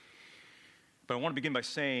But I want to begin by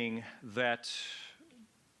saying that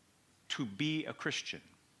to be a Christian,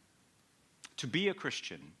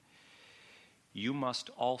 you must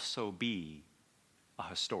also be a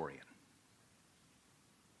historian.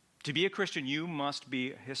 To be a Christian, you must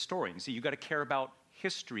be a historian. See, you've got to care about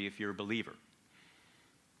history if you're a believer.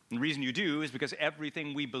 And the reason you do is because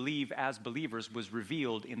everything we believe as believers was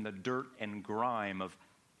revealed in the dirt and grime of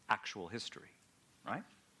actual history, right?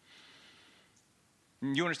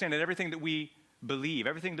 And you understand that everything that we believe,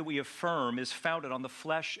 everything that we affirm is founded on the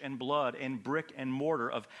flesh and blood and brick and mortar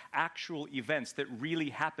of actual events that really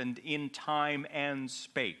happened in time and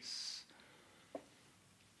space.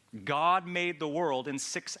 God made the world in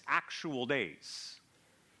 6 actual days.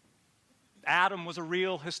 Adam was a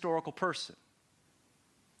real historical person.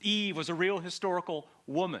 Eve was a real historical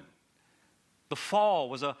woman. The fall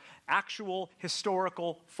was an actual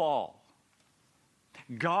historical fall.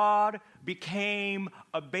 God became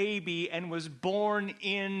a baby and was born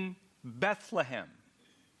in Bethlehem.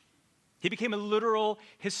 He became a literal,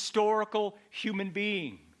 historical human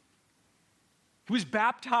being. He was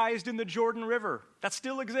baptized in the Jordan River. That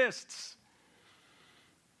still exists.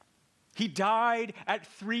 He died at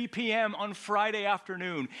 3 p.m. on Friday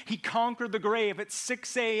afternoon. He conquered the grave at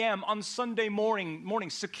 6 a.m. on Sunday morning,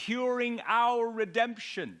 securing our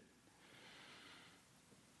redemption.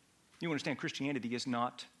 You understand, Christianity is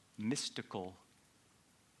not mystical,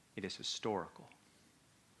 it is historical.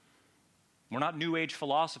 We're not New Age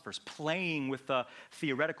philosophers playing with the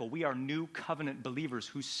theoretical. We are new covenant believers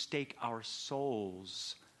who stake our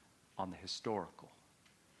souls on the historical.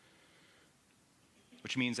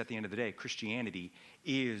 Which means at the end of the day, Christianity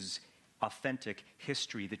is authentic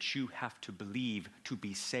history that you have to believe to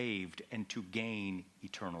be saved and to gain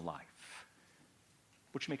eternal life.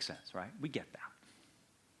 Which makes sense, right? We get that.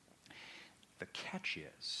 The catch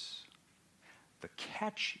is,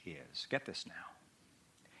 get this now,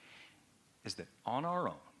 is that on our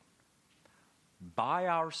own, by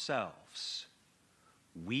ourselves,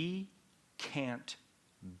 we can't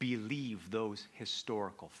believe those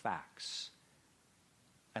historical facts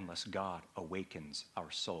unless God awakens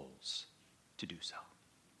our souls to do so.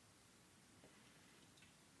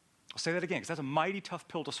 I'll say that again, because that's a mighty tough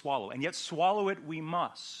pill to swallow, and yet swallow it we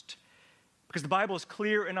must. Because the Bible is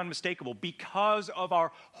clear and unmistakable. Because of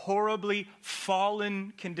our horribly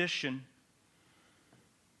fallen condition,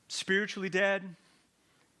 spiritually dead,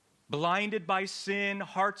 blinded by sin,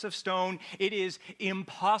 hearts of stone, it is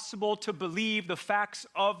impossible to believe the facts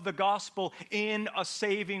of the gospel in a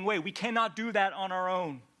saving way. We cannot do that on our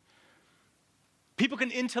own. People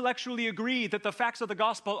can intellectually agree that the facts of the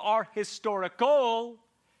gospel are historical,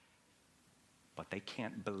 but they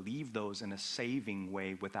can't believe those in a saving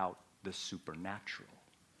way without the supernatural.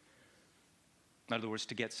 In other words,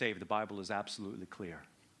 to get saved, the Bible is absolutely clear.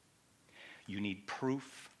 You need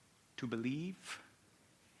proof to believe,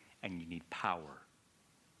 and you need power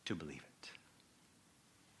to believe it.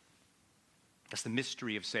 That's the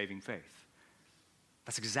mystery of saving faith.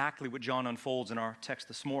 That's exactly what John unfolds in our text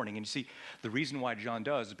this morning. And you see, the reason why John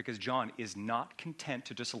does is because John is not content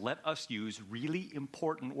to just let us use really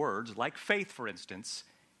important words, like faith, for instance,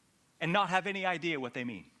 and not have any idea what they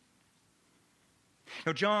mean.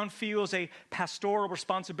 Now, John feels a pastoral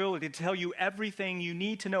responsibility to tell you everything you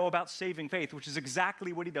need to know about saving faith, which is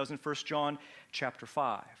exactly what he does in 1 John chapter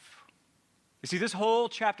 5. You see, this whole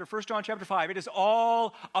chapter, 1 John chapter 5, it is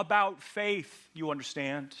all about faith, you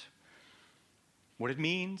understand. What it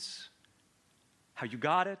means, how you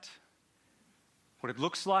got it, what it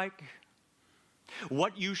looks like,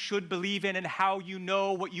 what you should believe in, and how you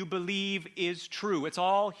know what you believe is true. It's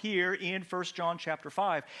all here in 1 John chapter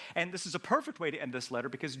 5. And this is a perfect way to end this letter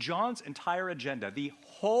because John's entire agenda the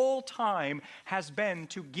whole time has been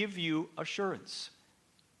to give you assurance.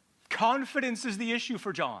 Confidence is the issue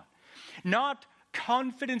for John. Not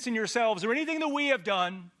confidence in yourselves or anything that we have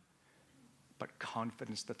done, but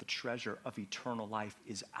confidence that the treasure of eternal life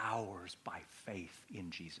is ours by faith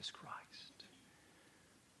in Jesus Christ.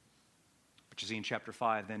 But you see, in chapter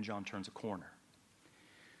 5, then John turns a corner.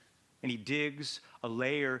 And he digs a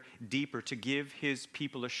layer deeper to give his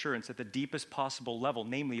people assurance at the deepest possible level,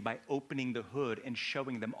 namely by opening the hood and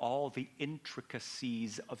showing them all the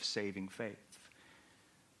intricacies of saving faith.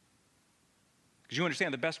 Because you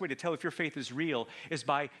understand, the best way to tell if your faith is real is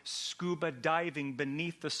by scuba diving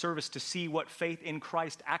beneath the surface to see what faith in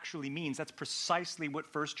Christ actually means. That's precisely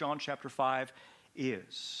what 1 John chapter 5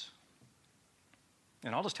 is.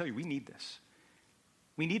 And I'll just tell you, we need this.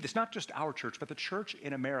 We need this, not just our church, but the church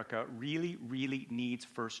in America really, really needs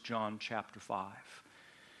 1 John chapter 5.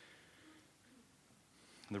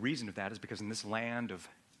 And the reason of that is because in this land of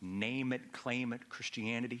name it, claim it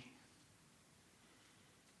Christianity,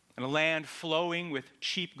 in a land flowing with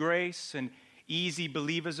cheap grace and easy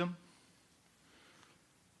believism,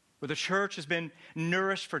 where the church has been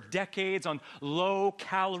nourished for decades on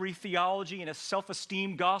low-calorie theology and a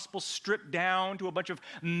self-esteem gospel stripped down to a bunch of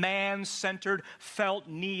man-centered felt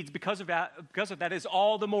needs. Because of that, it is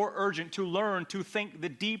all the more urgent to learn to think the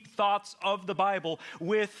deep thoughts of the Bible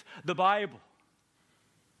with the Bible.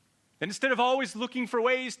 And instead of always looking for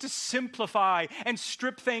ways to simplify and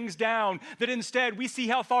strip things down, that instead we see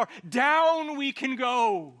how far down we can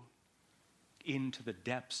go into the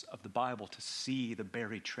depths of the Bible to see the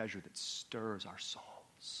buried treasure that stirs our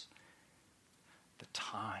souls. The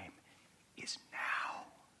time is now.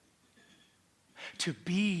 To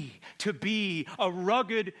be a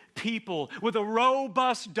rugged people with a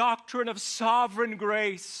robust doctrine of sovereign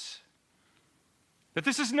grace. That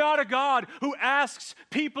this is not a God who asks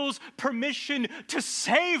people's permission to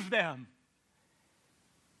save them,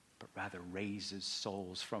 but rather raises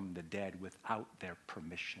souls from the dead without their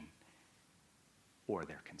permission or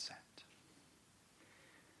their consent.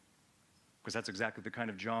 Because that's exactly the kind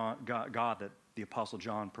of God that the Apostle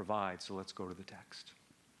John provides. So let's go to the text.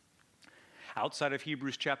 Outside of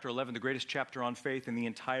Hebrews chapter 11, the greatest chapter on faith in the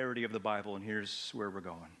entirety of the Bible, and here's where we're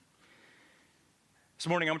going. This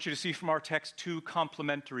morning, I want you to see from our text two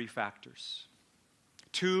complementary factors.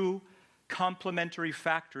 Two complementary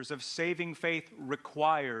factors of saving faith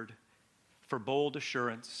required for bold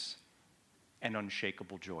assurance and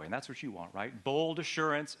unshakable joy. And that's what you want, right? Bold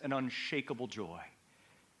assurance and unshakable joy.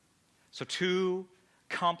 So two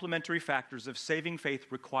complementary factors of saving faith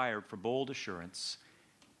required for bold assurance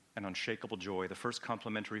and unshakable joy. The first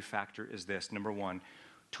complementary factor is this. Number one,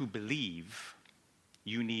 to believe,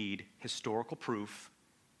 you need historical proof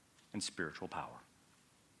and spiritual power.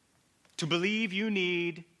 To believe, you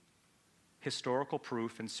need historical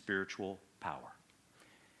proof and spiritual power.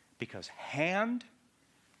 Because hand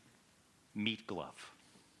meet glove.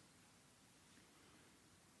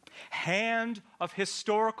 Hand of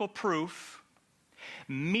historical proof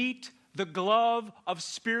meet the glove of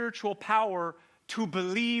spiritual power to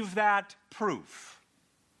believe that proof.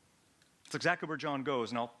 That's exactly where John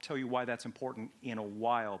goes, and I'll tell you why that's important in a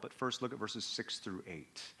while. But first, look at verses 6 through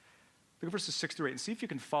 8. Look at verses 6 through 8 and see if you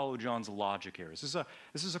can follow John's logic here. This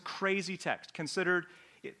is a crazy text, considered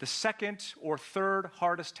the second or third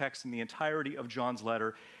hardest text in the entirety of John's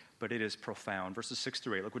letter, but it is profound. Verses 6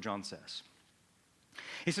 through 8, look what John says.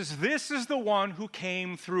 He says, "This is the one who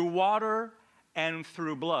came through water and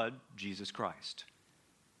through blood, Jesus Christ.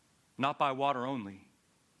 Not by water only,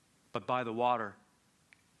 but by the water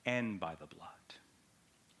and by the blood.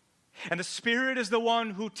 And the Spirit is the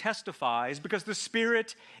one who testifies, because the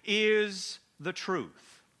Spirit is the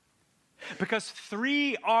truth. Because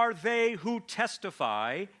three are they who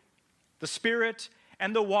testify, the Spirit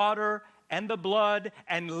and the water and the blood,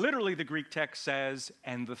 and literally the Greek text says,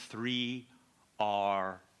 and the three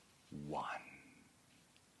are one."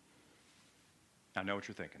 Now, I know what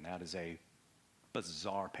you're thinking. That is a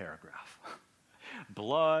bizarre paragraph.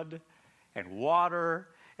 Blood and water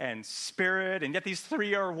and Spirit, and yet these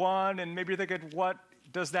three are one, and maybe you're thinking, what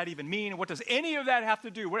does that even mean? What does any of that have to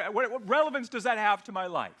do? What relevance does that have to my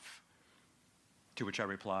life? To which I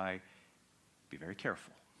reply, be very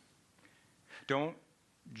careful. Don't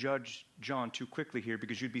judge John too quickly here,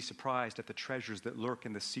 because you'd be surprised at the treasures that lurk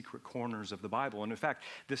in the secret corners of the Bible. And in fact,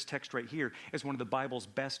 this text right here is one of the Bible's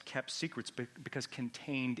best kept secrets, because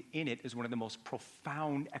contained in it is one of the most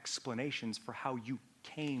profound explanations for how you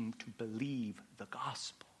came to believe the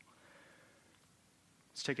gospel.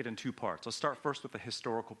 Let's take it in two parts. Let's start first with the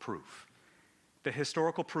historical proof. The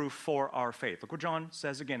historical proof for our faith. Look what John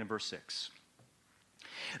says again in verse 6.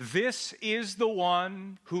 "This is the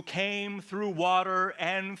one who came through water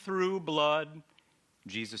and through blood,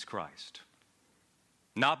 Jesus Christ.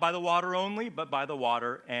 Not by the water only, but by the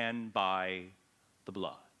water and by the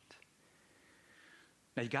blood."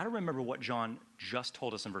 Now, you got to remember what John just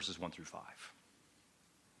told us in verses 1 through 5.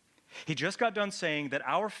 He just got done saying that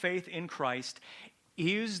our faith in Christ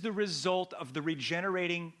is the result of the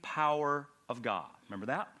regenerating power of God. Remember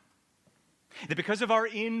that? That because of our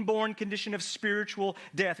inborn condition of spiritual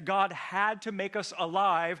death, God had to make us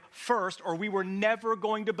alive first, or we were never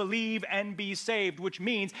going to believe and be saved, which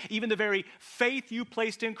means even the very faith you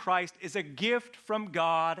placed in Christ is a gift from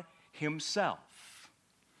God Himself.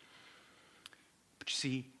 But you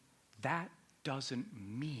see, that doesn't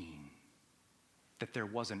mean that there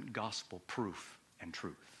wasn't gospel proof and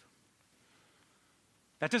truth.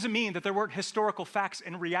 That doesn't mean that there weren't historical facts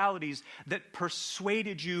and realities that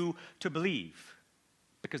persuaded you to believe,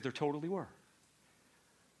 because there totally were.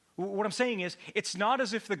 What I'm saying is, it's not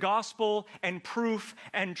as if the gospel and proof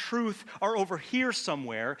and truth are over here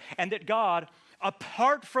somewhere and that God,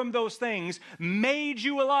 apart from those things, made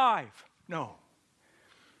you alive. No.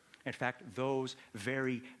 In fact, those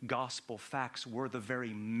very gospel facts were the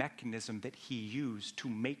very mechanism that he used to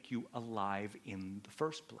make you alive in the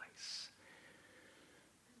first place.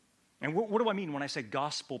 And what do I mean when I say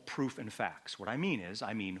gospel proof and facts? What I mean is,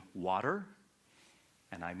 I mean water,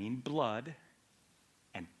 and I mean blood,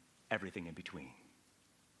 and everything in between.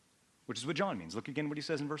 Which is what John means. Look again what he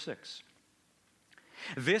says in verse 6.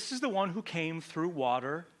 This is the one who came through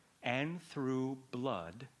water and through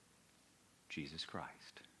blood, Jesus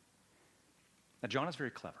Christ. Now, John is very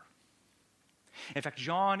clever. In fact,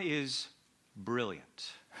 John is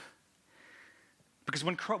brilliant. Because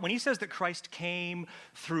when he says that Christ came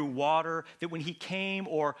through water, that when he came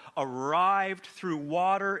or arrived through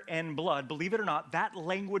water and blood, believe it or not, that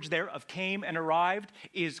language there of came and arrived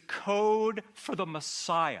is code for the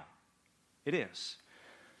Messiah. It is.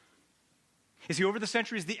 You see, over the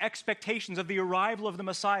centuries, the expectations of the arrival of the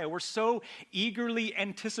Messiah were so eagerly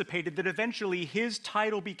anticipated that eventually his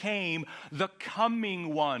title became the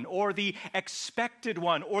coming one, or the expected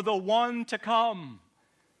one, or the one to come.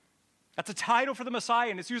 That's a title for the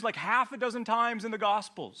Messiah, and it's used like half a dozen times in the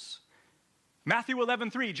Gospels. Matthew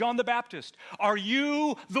 11:3, John the Baptist, are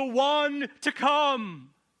you the one to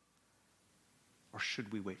come? Or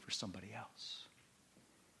should we wait for somebody else?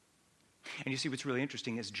 And you see, what's really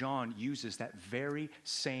interesting is John uses that very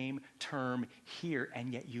same term here,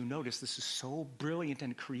 and yet you notice this is so brilliant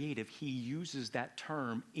and creative. He uses that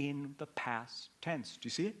term in the past tense. Do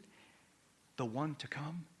you see it? The one to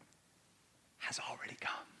come has already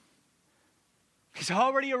come. He's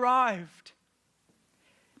already arrived.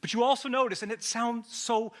 But you also notice, and it sounds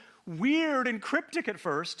so weird and cryptic at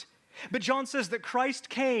first, but John says that Christ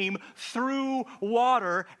came through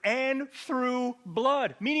water and through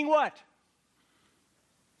blood. Meaning what?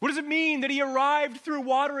 What does it mean that he arrived through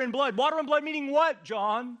water and blood? Water and blood meaning what,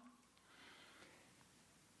 John?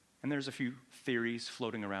 And there's a few theories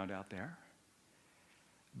floating around out there.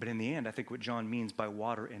 But in the end, I think what John means by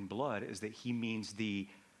water and blood is that he means the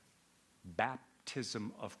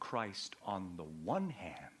baptism of Christ on the one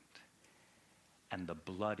hand and the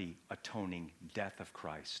bloody atoning death of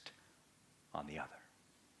Christ on the other.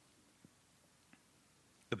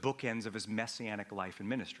 The bookends of his messianic life and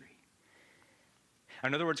ministry.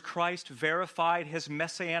 In other words, Christ verified his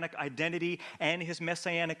messianic identity and his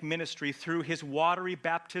messianic ministry through his watery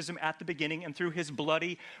baptism at the beginning and through his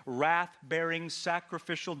bloody, wrath-bearing,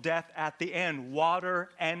 sacrificial death at the end. Water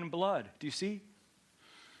and blood. Do you see?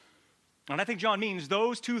 And I think John means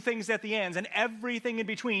those two things at the ends and everything in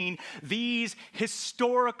between. These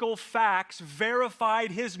historical facts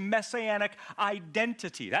verified his messianic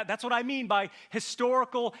identity. That's what I mean by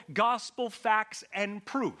historical gospel facts and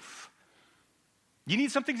proof. You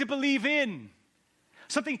need something to believe in,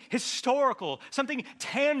 something historical, something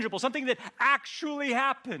tangible, something that actually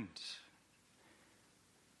happened.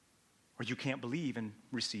 Or you can't believe and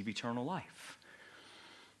receive eternal life.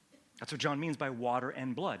 That's what John means by water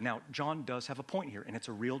and blood. Now, John does have a point here, and it's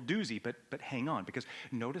a real doozy, but hang on, because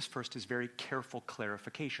notice first his very careful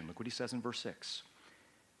clarification. Look what he says in verse 6.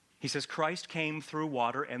 He says, Christ came through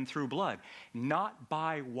water and through blood, not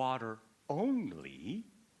by water only,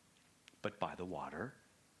 but by the water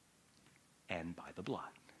and by the blood.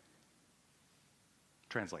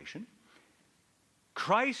 Translation: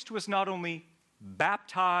 Christ was not only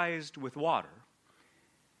baptized with water,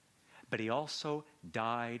 but he also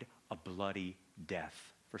died a bloody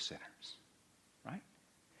death for sinners. Right?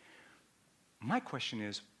 My question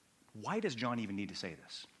is, why does John even need to say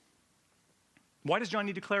this? Why does John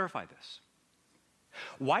need to clarify this?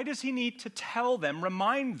 Why does he need to tell them,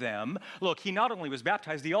 remind them, look, he not only was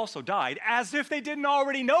baptized, he also died, as if they didn't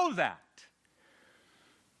already know that?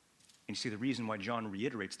 And you see, the reason why John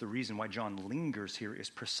reiterates, the reason why John lingers here is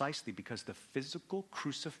precisely because the physical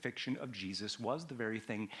crucifixion of Jesus was the very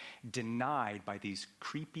thing denied by these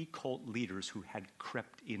creepy cult leaders who had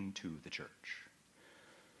crept into the church.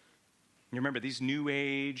 You remember, these New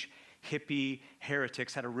Age, hippie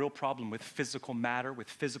heretics had a real problem with physical matter, with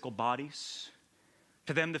physical bodies.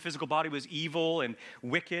 To them, the physical body was evil and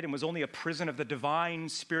wicked and was only a prison of the divine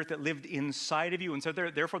spirit that lived inside of you. And so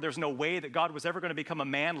therefore, there's no way that God was ever going to become a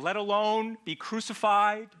man, let alone be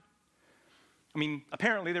crucified. I mean,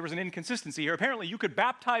 apparently there was an inconsistency here. Apparently you could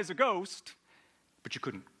baptize a ghost, but you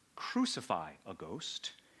couldn't crucify a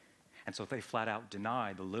ghost. And so they flat out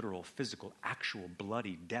deny the literal, physical, actual,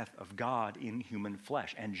 bloody death of God in human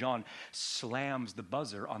flesh. And John slams the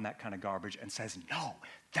buzzer on that kind of garbage and says, no,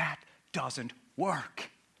 that doesn't work.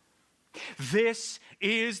 This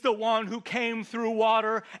is the one who came through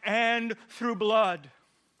water and through blood.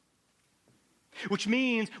 Which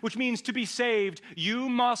means to be saved, you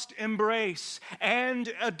must embrace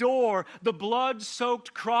and adore the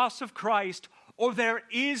blood-soaked cross of Christ, or there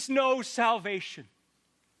is no salvation.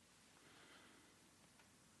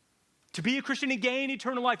 To be a Christian and gain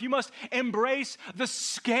eternal life, you must embrace the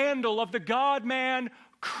scandal of the God-man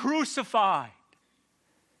crucified.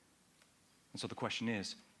 And so the question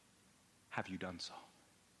is, have you done so?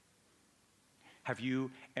 Have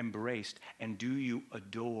you embraced and do you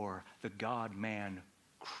adore the God-man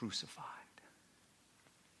crucified?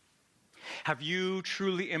 Have you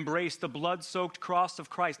truly embraced the blood-soaked cross of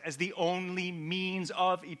Christ as the only means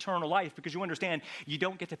of eternal life? Because you understand, you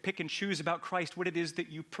don't get to pick and choose about Christ what it is that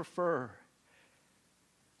you prefer.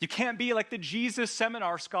 You can't be like the Jesus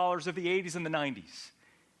seminar scholars of the 80s and the 90s.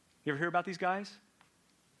 You ever hear about these guys?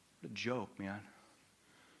 What a joke, man.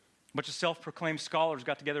 A bunch of self-proclaimed scholars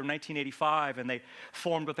got together in 1985 and they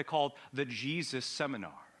formed what they called the Jesus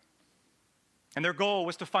Seminar. And their goal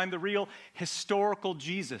was to find the real historical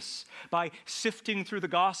Jesus by sifting through the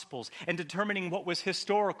Gospels and determining what was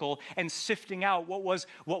historical and sifting out what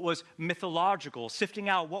was mythological, sifting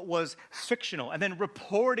out what was fictional, and then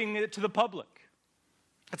reporting it to the public.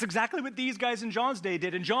 That's exactly what these guys in John's day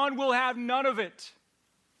did, and John will have none of it.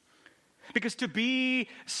 Because to be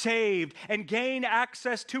saved and gain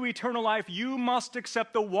access to eternal life, you must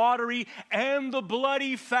accept the watery and the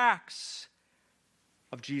bloody facts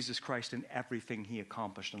of Jesus Christ and everything he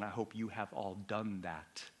accomplished. And I hope you have all done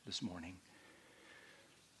that this morning.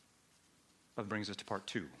 That brings us to part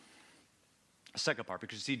two. The second part,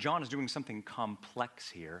 because you see, John is doing something complex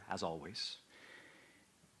here, as always.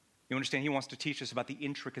 You understand, he wants to teach us about the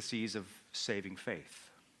intricacies of saving faith.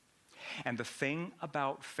 And the thing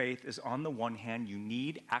about faith is, on the one hand, you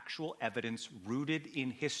need actual evidence rooted in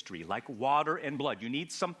history, like water and blood. You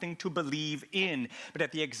need something to believe in. But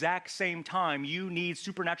at the exact same time, you need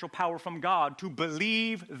supernatural power from God to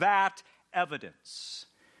believe that evidence.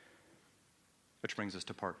 Which brings us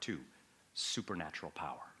to part two, supernatural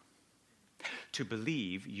power. To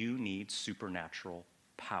believe, you need supernatural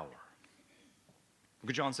power. Look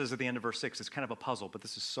what John says at the end of verse 6. It's kind of a puzzle, but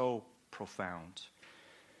this is so profound.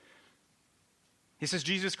 He says,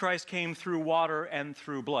 Jesus Christ came through water and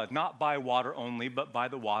through blood. Not by water only, but by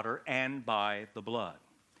the water and by the blood.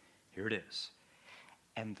 Here it is.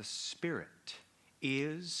 And the Spirit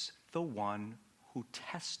is the one who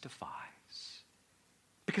testifies.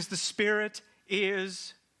 Because the Spirit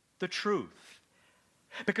is the truth.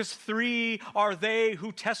 Because three are they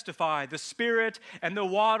who testify, the Spirit and the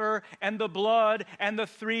water and the blood, and the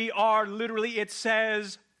three are literally, it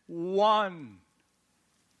says, one.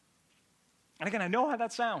 And again, I know how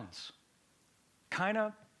that sounds. Kind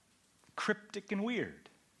of cryptic and weird.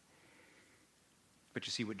 But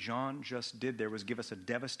you see, what John just did there was give us a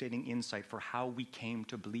devastating insight for how we came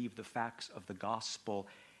to believe the facts of the gospel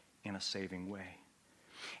in a saving way.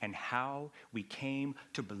 And how we came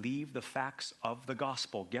to believe the facts of the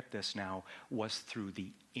gospel, get this now, was through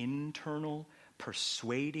the internal,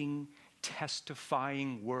 persuading,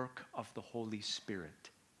 testifying work of the Holy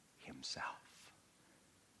Spirit himself.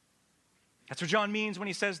 That's what John means when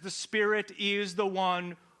he says the Spirit is the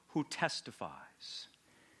one who testifies.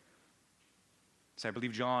 So I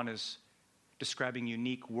believe John is describing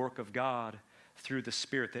unique work of God through the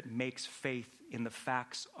Spirit that makes faith in the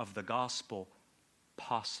facts of the gospel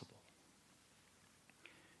possible.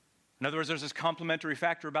 In other words, there's this complementary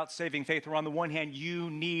factor about saving faith, where on the one hand, you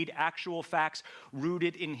need actual facts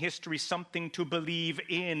rooted in history, something to believe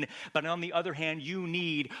in. But on the other hand, you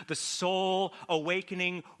need the soul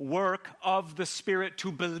awakening work of the Spirit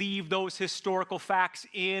to believe those historical facts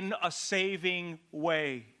in a saving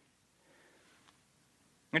way.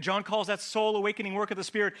 And John calls that soul awakening work of the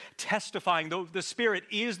Spirit testifying. The Spirit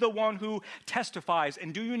is the one who testifies.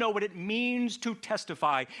 And do you know what it means to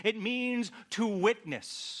testify? It means to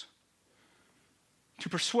witness, to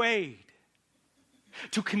persuade,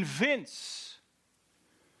 to convince,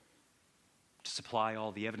 to supply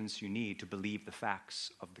all the evidence you need to believe the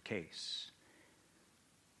facts of the case.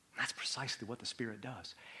 That's precisely what the Spirit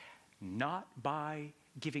does. Not by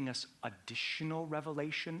giving us additional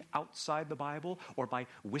revelation outside the Bible or by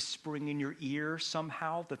whispering in your ear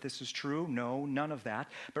somehow that this is true. No, none of that.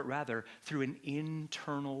 But rather through an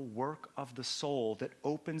internal work of the soul that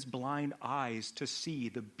opens blind eyes to see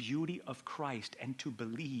the beauty of Christ and to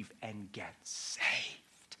believe and get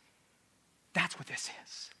saved. That's what this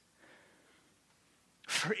is.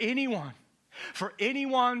 For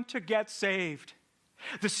anyone to get saved,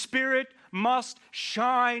 the Spirit must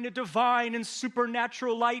shine a divine and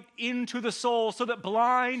supernatural light into the soul so that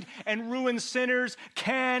blind and ruined sinners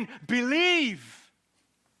can believe.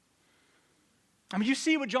 I mean, you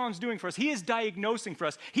see what John's doing for us. He is diagnosing for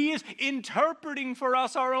us. He is interpreting for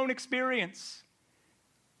us our own experience.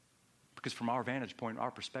 Because from our vantage point,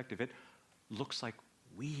 our perspective, it looks like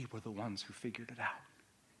we were the ones who figured it out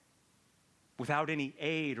without any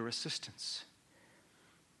aid or assistance.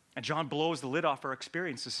 And John blows the lid off our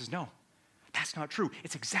experience and says, no, that's not true.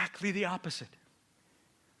 It's exactly the opposite.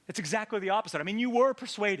 It's exactly the opposite. I mean, you were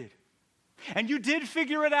persuaded, and you did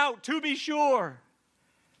figure it out, to be sure,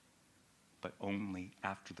 but only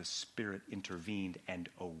after the Spirit intervened and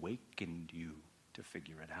awakened you to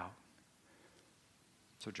figure it out.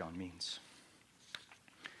 That's what John means.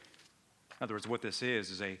 In other words, what this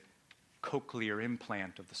is a cochlear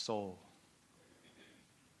implant of the soul.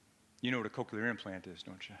 You know what a cochlear implant is,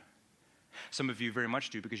 don't you? Some of you very much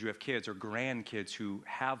do because you have kids or grandkids who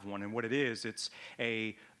have one. And what it is, it's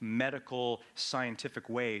a medical, scientific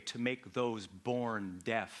way to make those born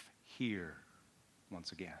deaf hear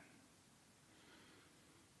once again.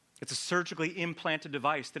 It's a surgically implanted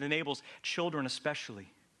device that enables children especially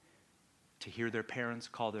to hear their parents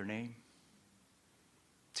call their name,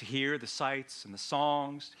 to hear the sights and the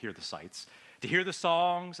songs, to hear the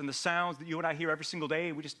songs and the sounds that you and I hear every single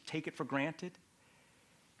day. We just take it for granted.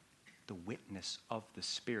 The witness of the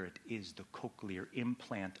Spirit is the cochlear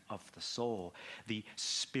implant of the soul. The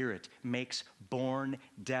Spirit makes born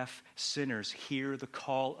deaf sinners hear the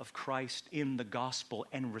call of Christ in the gospel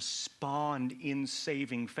and respond in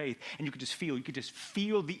saving faith. And you could just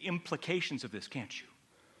feel the implications of this, can't you?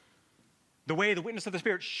 The way the witness of the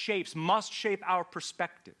Spirit must shape our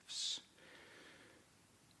perspectives.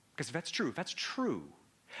 Because if that's true,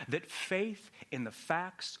 that faith in the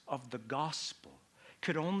facts of the gospel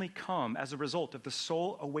could only come as a result of the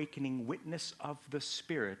soul awakening witness of the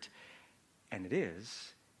Spirit, and it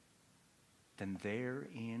is, then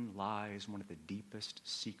therein lies one of the deepest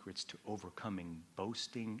secrets to overcoming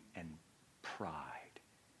boasting and pride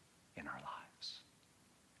in our lives,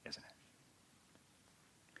 isn't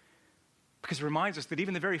it? Because it reminds us that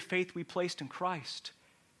even the very faith we placed in Christ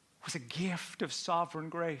was a gift of sovereign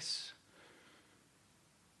grace.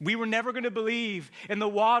 We were never going to believe in the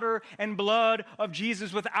water and blood of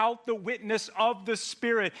Jesus without the witness of the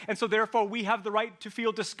Spirit. And so therefore we have the right to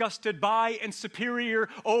feel disgusted by and superior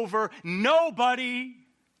over nobody.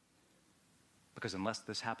 Because unless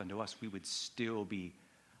this happened to us, we would still be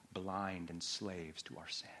blind and slaves to our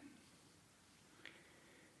sin.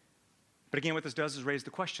 But again, what this does is raise the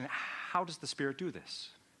question, how does the Spirit do this?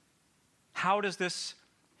 How does this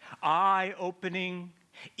eye-opening,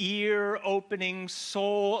 ear-opening,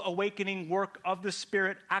 soul-awakening work of the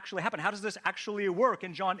Spirit actually happen? How does this actually work?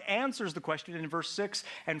 And John answers the question in verse 6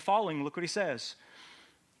 and following. Look what he says.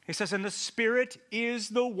 He says, and the Spirit is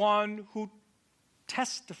the one who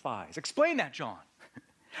testifies. Explain that, John.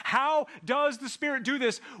 How does the Spirit do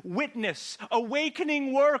this witness,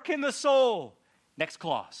 awakening work in the soul? Next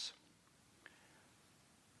clause.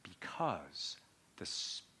 Because the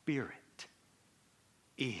Spirit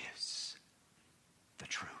is the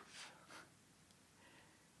truth.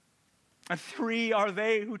 And three are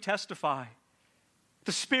they who testify.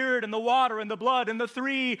 The Spirit and the water and the blood, and the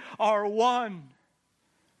three are one.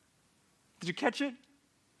 Did you catch it?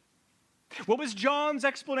 What was John's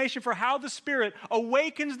explanation for how the Spirit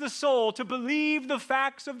awakens the soul to believe the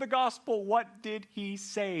facts of the gospel? What did he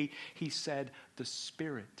say? He said, the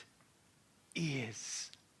Spirit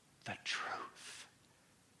is the truth.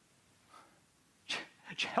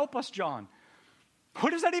 Help us, John.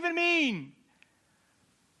 What does that even mean?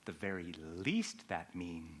 The very least that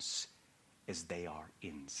means is they are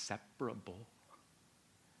inseparable.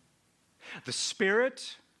 The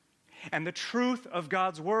Spirit and the truth of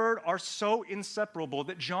God's word are so inseparable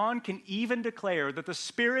that John can even declare that the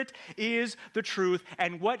Spirit is the truth,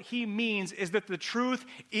 and what he means is that the truth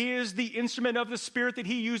is the instrument of the Spirit that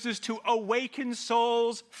he uses to awaken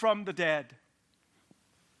souls from the dead.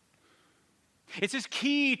 It's his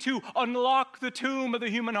key to unlock the tomb of the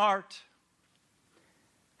human heart.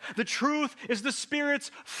 The truth is the Spirit's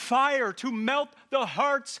fire to melt the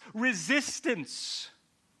heart's resistance.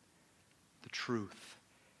 The truth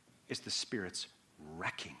is the Spirit's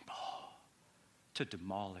wrecking ball to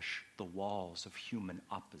demolish the walls of human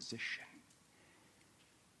opposition.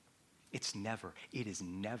 It is never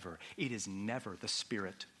the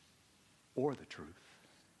Spirit or the truth.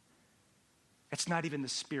 It's not even the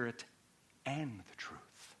Spirit and the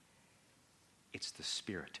truth. It's the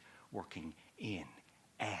Spirit working in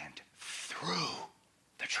and through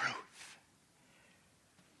the truth.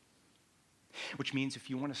 Which means if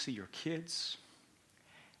you want to see your kids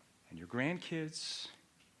and your grandkids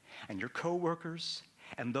and your coworkers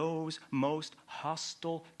and those most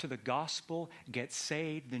hostile to the gospel get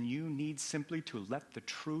saved, then you need simply to let the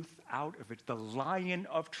truth out of it, the lion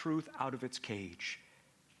of truth out of its cage,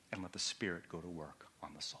 and let the Spirit go to work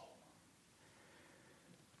on the soul.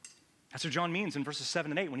 That's what John means in verses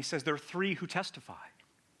 7 and 8 when he says there are three who testify.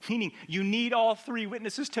 Meaning, you need all three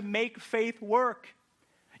witnesses to make faith work.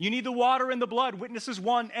 You need the water and the blood, witnesses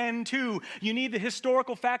 1 and 2. You need the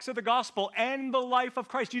historical facts of the gospel and the life of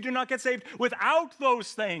Christ. You do not get saved without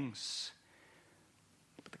those things.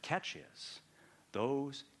 But the catch is,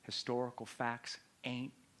 those historical facts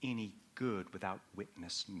ain't any good without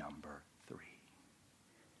witness number 3.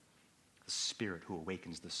 The Spirit who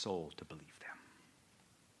awakens the soul to believe them.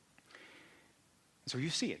 So you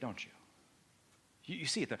see it, don't you? You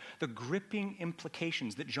see it, the gripping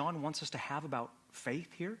implications that John wants us to have about faith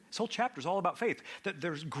here. This whole chapter is all about faith. That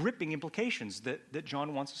there's gripping implications that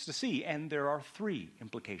John wants us to see, and there are 3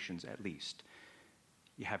 implications at least.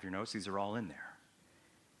 You have your notes, these are all in there.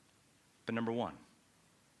 But number 1,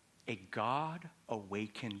 a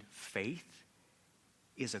God-awakened faith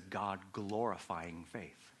is a God-glorifying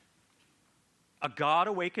faith. A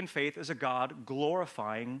God-awakened faith is a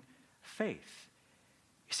God-glorifying faith.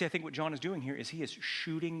 You see, I think what John is doing here is he is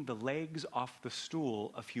shooting the legs off the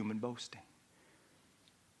stool of human boasting.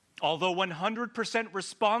 Although 100%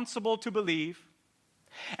 responsible to believe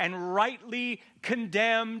and rightly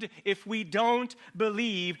condemned if we don't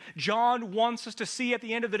believe, John wants us to see at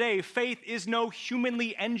the end of the day, faith is no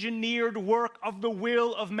humanly engineered work of the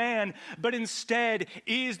will of man, but instead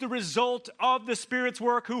is the result of the Spirit's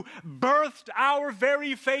work who birthed our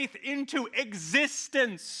very faith into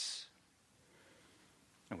existence.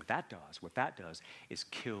 And what that does is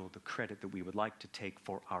kill the credit that we would like to take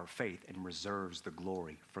for our faith and reserves the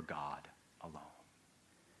glory for God alone.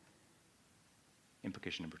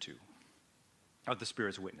 Implication number 2 of the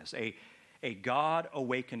Spirit's witness. A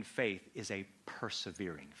God-awakened faith is a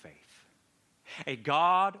persevering faith. A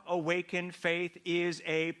God-awakened faith is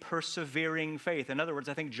a persevering faith. In other words,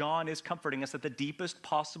 I think John is comforting us at the deepest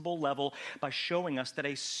possible level by showing us that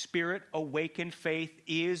a Spirit-awakened faith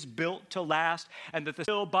is built to last and that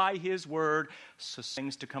still by his word, so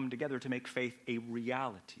things to come together to make faith a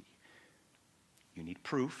reality. You need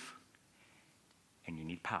proof and you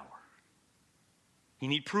need power. You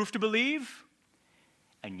need proof to believe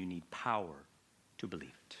and you need power to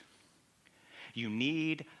believe it. You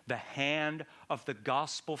need the hand of the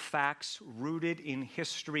gospel facts rooted in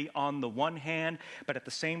history on the one hand, but at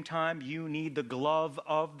the same time, you need the glove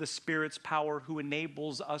of the Spirit's power who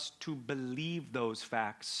enables us to believe those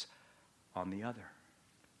facts on the other.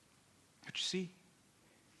 But you see,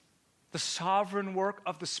 the sovereign work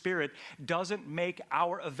of the Spirit doesn't make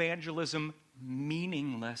our evangelism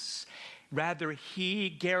meaningless. Rather, he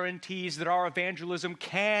guarantees that our evangelism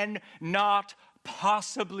cannot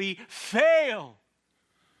possibly fail.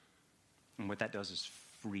 And what that does is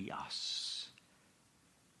free us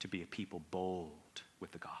to be a people bold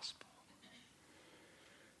with the gospel.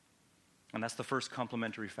 And that's the first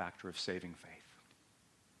complementary factor of saving faith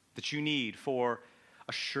that you need for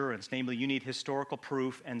assurance. Namely, you need historical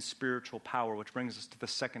proof and spiritual power, which brings us to the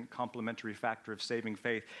second complementary factor of saving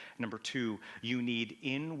faith. Number 2, you need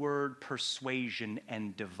inward persuasion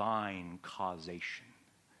and divine causation.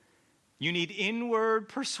 You need inward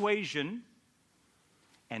persuasion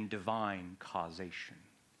and divine causation.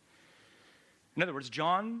 In other words,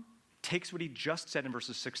 John takes what he just said in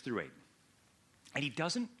verses 6 through 8, and he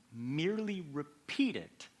doesn't merely repeat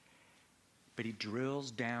it, but he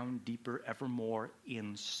drills down deeper evermore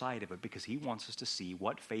inside of it because he wants us to see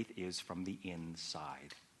what faith is from the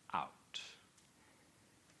inside out.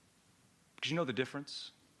 Because you know the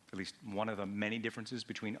difference, at least one of the many differences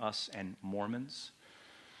between us and Mormons,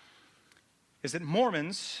 is that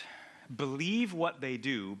Mormons believe what they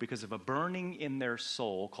do because of a burning in their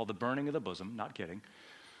soul called the burning of the bosom. Not kidding.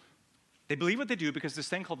 They believe what they do because this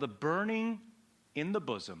thing called the burning in the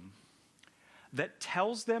bosom that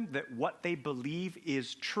tells them that what they believe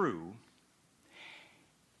is true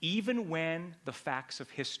even when the facts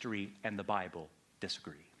of history and the Bible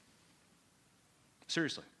disagree.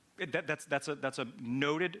 Seriously. That's a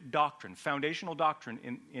noted doctrine, foundational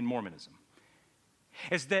doctrine in Mormonism.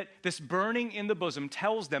 Is that this burning in the bosom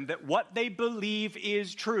tells them that what they believe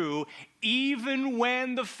is true, even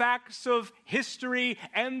when the facts of history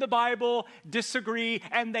and the Bible disagree,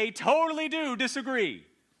 and they totally do disagree.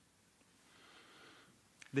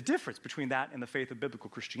 The difference between that and the faith of biblical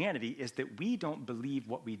Christianity is that we don't believe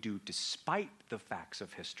what we do despite the facts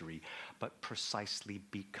of history, but precisely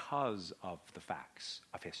because of the facts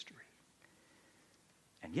of history.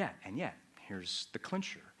 And yet, here's the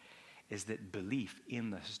clincher, is that belief in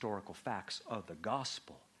the historical facts of the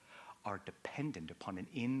gospel are dependent upon an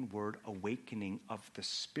inward awakening of the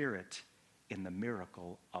Spirit in the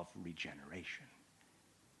miracle of regeneration.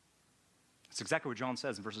 That's exactly what John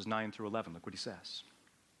says in verses 9 through 11. Look what he says.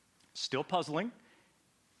 Still puzzling,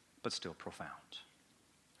 but still profound.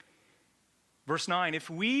 Verse 9, if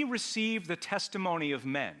we receive the testimony of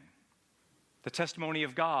men, the testimony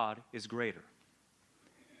of God is greater.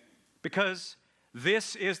 Because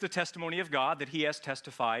this is the testimony of God that he has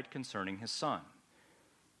testified concerning his Son.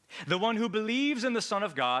 The one who believes in the Son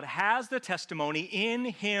of God has the testimony in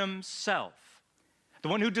himself. The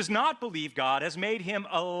one who does not believe God has made him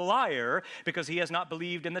a liar because he has not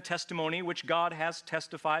believed in the testimony which God has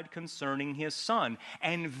testified concerning his Son.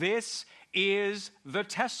 And this is the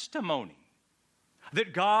testimony,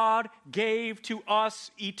 that God gave to us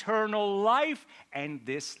eternal life, and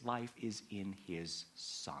this life is in his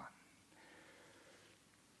Son.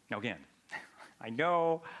 Now again, I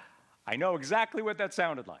know exactly what that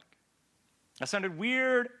sounded like. That sounded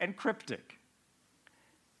weird and cryptic.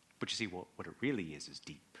 But you see, what it really is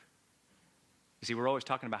deep. You see, we're always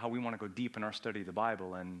talking about how we want to go deep in our study of the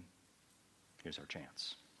Bible, and here's our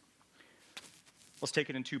chance. Let's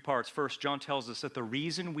take it in two parts. First, John tells us that the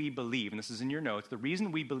reason we believe, and this is in your notes, the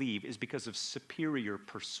reason we believe is because of superior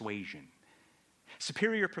persuasion.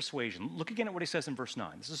 Superior persuasion. Look again at what he says in verse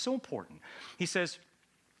 9. This is so important. He says,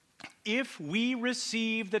 if we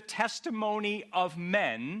receive the testimony of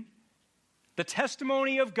men, the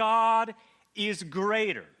testimony of God is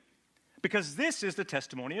greater. Because this is the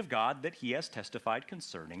testimony of God that he has testified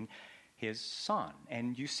concerning his Son.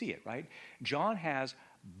 And you see it, right? John has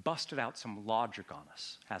busted out some logic on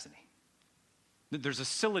us, hasn't he? There's a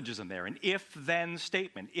syllogism there, an if-then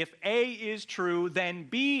statement. If A is true, then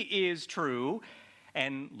B is true.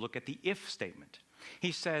 And look at the if statement.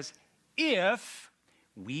 He says, if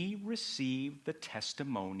we receive the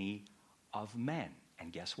testimony of men.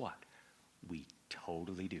 And guess what? We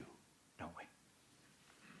totally do, don't we?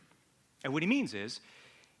 And what he means is,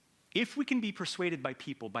 if we can be persuaded by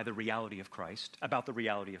people by the reality of Christ, about the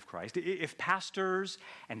reality of Christ, if pastors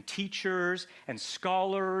and teachers and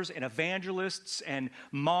scholars and evangelists and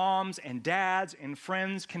moms and dads and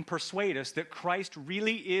friends can persuade us that Christ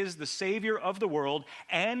really is the Savior of the world,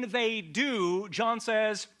 and they do, John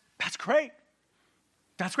says, that's great.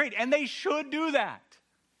 That's great. And they should do that.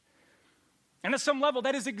 And at some level,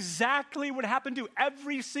 that is exactly what happened to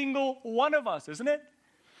every single one of us, isn't it?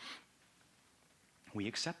 We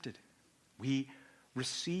accepted. We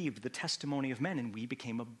received the testimony of men, and we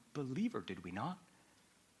became a believer, did we not?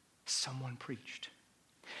 Someone preached.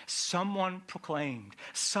 Someone proclaimed.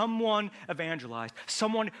 Someone evangelized.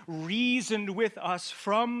 Someone reasoned with us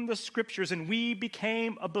from the Scriptures, and we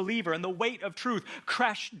became a believer. And the weight of truth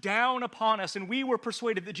crashed down upon us, and we were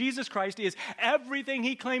persuaded that Jesus Christ is everything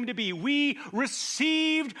he claimed to be. We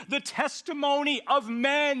received the testimony of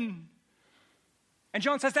men. And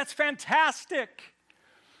John says that's fantastic.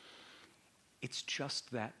 It's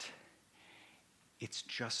just that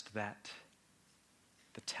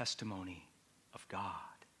the testimony of God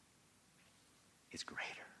is greater.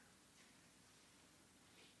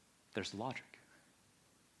 There's the logic.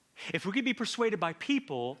 If we could be persuaded by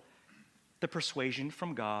people, the persuasion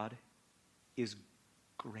from God is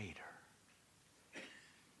greater.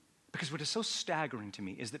 Because what is so staggering to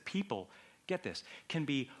me is that people, get this, can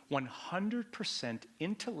be 100%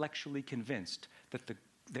 intellectually convinced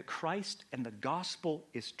that Christ and the gospel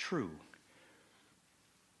is true,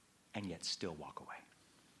 and yet still walk away,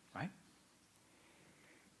 right?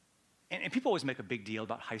 And people always make a big deal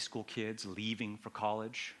about high school kids leaving for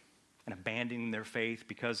college and abandoning their faith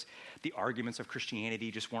because the arguments of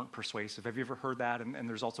Christianity just weren't persuasive. Have you ever heard that? And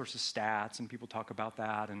there's all sorts of stats, and people talk about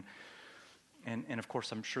that. And of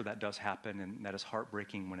course, I'm sure that does happen, and that is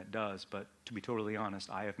heartbreaking when it does. But to be totally honest,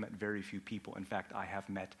 I have met very few people. In fact, I have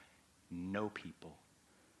met no people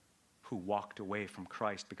who walked away from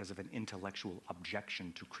Christ because of an intellectual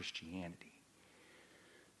objection to Christianity.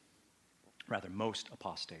 Rather, most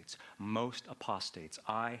apostates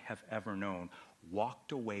I have ever known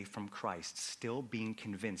walked away from Christ still being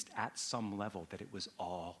convinced at some level that it was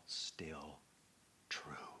all still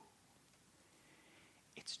true.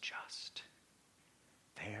 It's just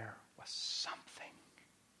there was something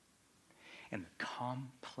in the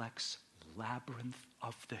complex labyrinth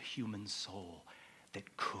of the human soul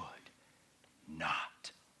that could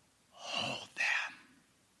not hold them.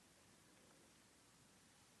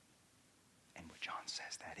 And what John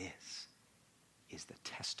says that is the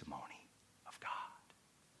testimony of God.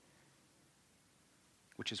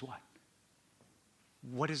 Which is what?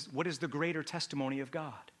 what is the greater testimony of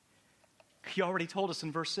God? He already told us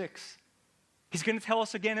in verse 6. He's going to tell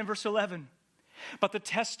us again in verse 11. But the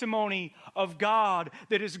testimony of God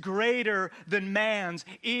that is greater than man's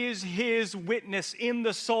is his witness in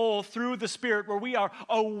the soul through the Spirit, where we are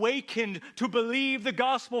awakened to believe the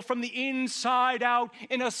gospel from the inside out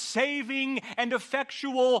in a saving and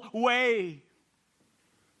effectual way.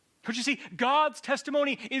 Don't you see? God's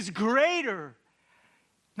testimony is greater,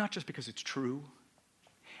 not just because it's true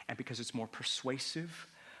and because it's more persuasive,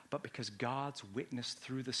 but because God's witness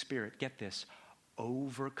through the Spirit, get this,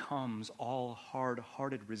 overcomes all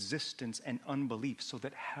hard-hearted resistance and unbelief so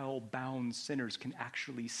that hell-bound sinners can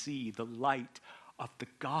actually see the light of the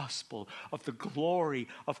gospel, of the glory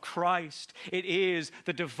of Christ. It is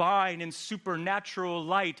the divine and supernatural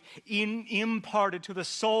light imparted to the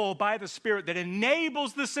soul by the Spirit that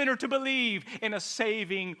enables the sinner to believe in a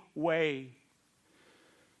saving way.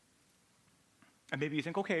 And maybe you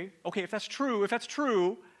think, okay, if that's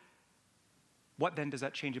true, what then does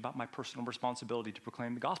that change about my personal responsibility to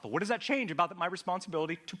proclaim the gospel? What does that change about my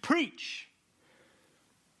responsibility to preach?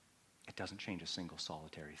 It doesn't change a single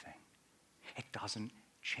solitary thing. It doesn't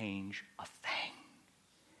change a thing.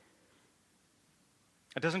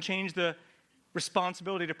 It doesn't change the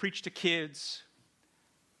responsibility to preach to kids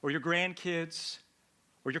or your grandkids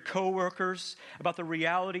or your coworkers about the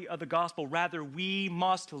reality of the gospel. Rather, we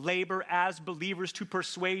must labor as believers to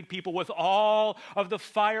persuade people with all of the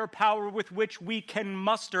firepower with which we can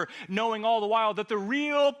muster, knowing all the while that the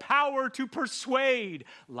real power to persuade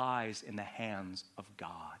lies in the hands of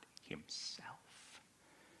God himself.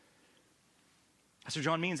 That's what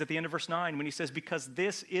John means at the end of verse 9 when he says, because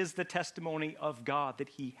this is the testimony of God that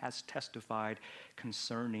he has testified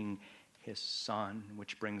concerning his Son,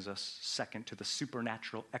 which brings us second to the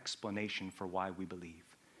supernatural explanation for why we believe.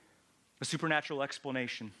 The supernatural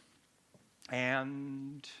explanation.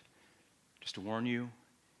 And just to warn you,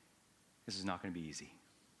 this is not going to be easy.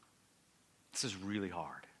 This is really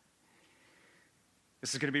hard.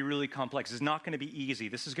 This is going to be really complex. It's not going to be easy.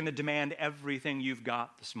 This is going to demand everything you've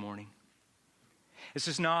got this morning. This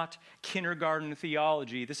is not kindergarten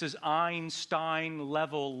theology. This is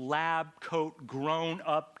Einstein-level, lab coat,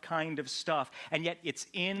 grown-up kind of stuff. And yet it's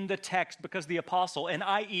in the text because the apostle, and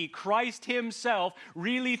i.e. Christ himself,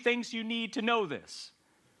 really thinks you need to know this.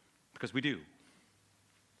 Because we do.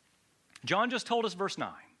 John just told us, verse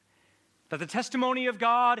 9, that the testimony of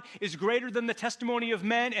God is greater than the testimony of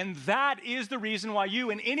men, and that is the reason why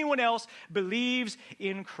you and anyone else believes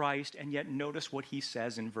in Christ. And yet notice what he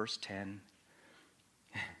says in verse 10.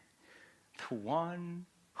 The one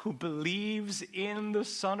who believes in the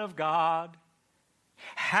Son of God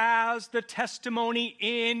has the testimony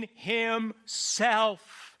in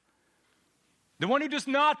himself. The one who does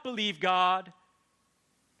not believe God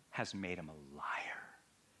has made him a liar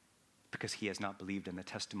because he has not believed in the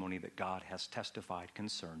testimony that God has testified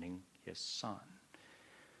concerning his Son.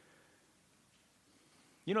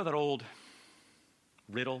 You know that old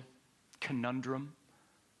riddle, conundrum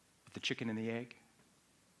of the chicken and the egg?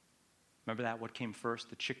 Remember that? What came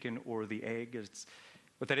first, the chicken or the egg?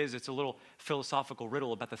 What that is, it's a little philosophical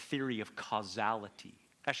riddle about the theory of causality.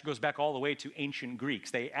 It actually goes back all the way to ancient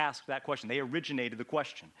Greeks. They asked that question. They originated the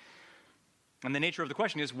question. And the nature of the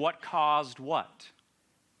question is, what caused what?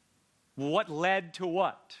 What led to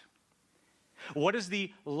what? What is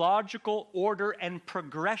the logical order and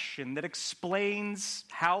progression that explains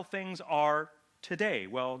how things are today?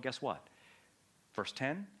 Well, guess what? Verse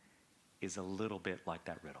 10 is a little bit like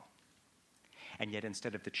that riddle. And yet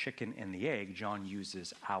instead of the chicken and the egg, John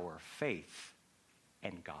uses our faith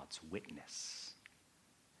and God's witness.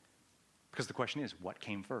 Because the question is, what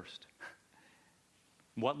came first?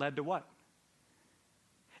 What led to what?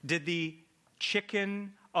 Did the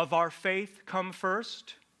chicken of our faith come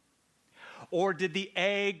first? Or did the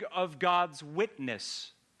egg of God's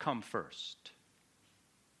witness come first?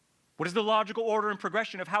 What is the logical order and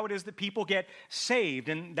progression of how it is that people get saved?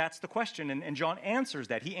 And that's the question. And John answers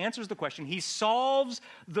that. He answers the question. He solves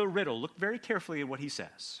the riddle. Look very carefully at what he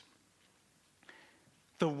says.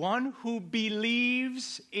 The one who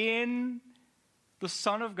believes in the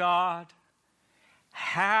Son of God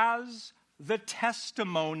has the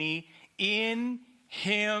testimony in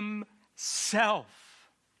himself.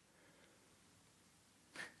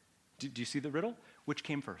 Do you see the riddle? Which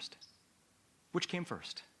came first? Which came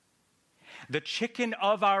first? The chicken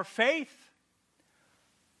of our faith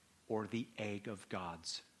or the egg of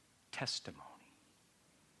God's testimony?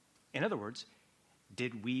 In other words,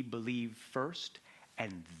 did we believe first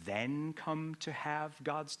and then come to have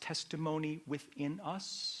God's testimony within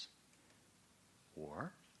us?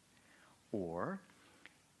 Or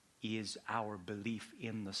is our belief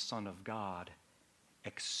in the Son of God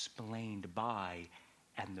explained by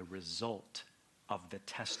and the result of the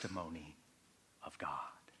testimony of God.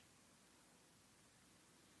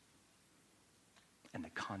 And the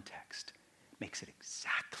context makes it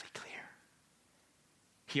exactly clear.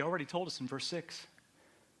 He already told us in verse 6.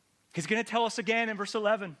 He's going to tell us again in verse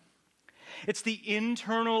 11. It's the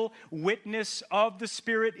internal witness of the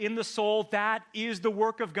Spirit in the soul that is the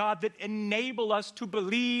work of God that enable us to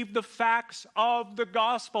believe the facts of the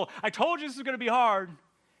gospel. I told you this is going to be hard.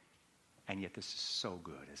 And yet this is so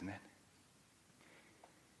good, isn't it?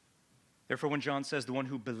 Therefore, when John says the one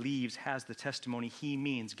who believes has the testimony, he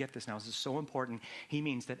means, get this now, this is so important, he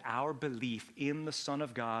means that our belief in the Son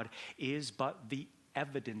of God is but the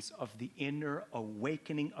evidence of the inner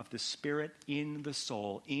awakening of the Spirit in the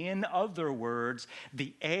soul. In other words,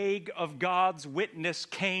 the egg of God's witness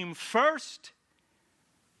came first,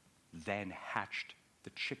 then hatched the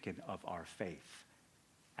chicken of our faith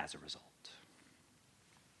as a result.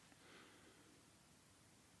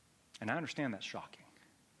 And I understand that's shocking.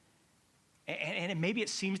 And maybe it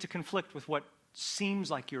seems to conflict with what seems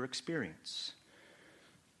like your experience.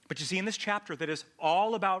 But you see, in this chapter that is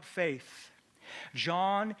all about faith,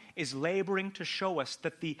 John is laboring to show us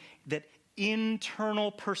that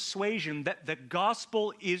internal persuasion that the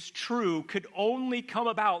gospel is true could only come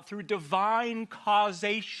about through divine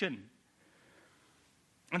causation.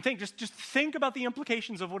 And just think about the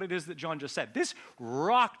implications of what it is that John just said. This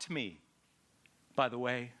rocked me, by the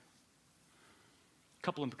way. A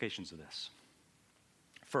couple implications of this.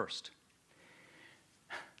 First,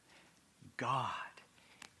 God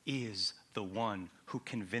is the one who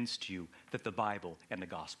convinced you that the Bible and the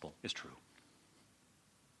gospel is true.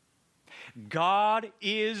 God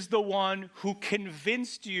is the one who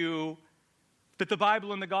convinced you that the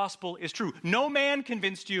Bible and the gospel is true. No man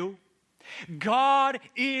convinced you. God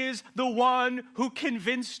is the one who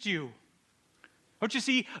convinced you. Don't you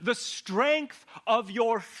see? The strength of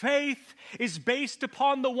your faith is based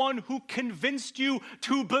upon the one who convinced you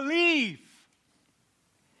to believe.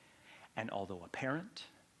 And although a parent,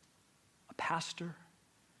 a pastor,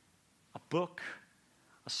 a book,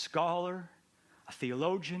 a scholar, a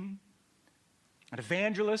theologian, an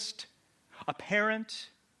evangelist, a parent,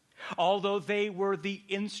 although they were the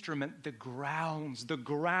instrument, the grounds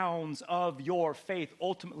of your faith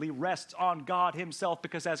ultimately rests on God himself,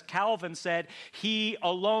 because as Calvin said, he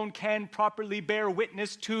alone can properly bear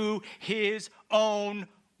witness to his own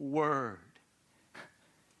word.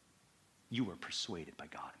 You were persuaded by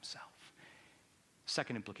God himself.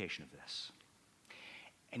 Second implication of this,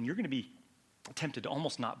 and you're going to be tempted to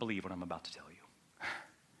almost not believe what I'm about to tell you.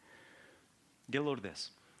 Get a load of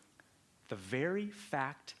this. The very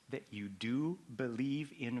fact that you do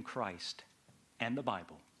believe in Christ and the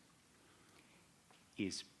Bible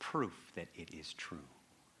is proof that it is true.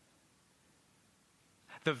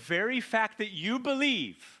 The very fact that you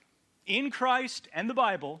believe in Christ and the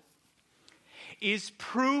Bible is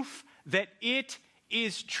proof that it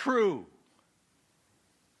is true.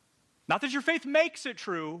 Not that your faith makes it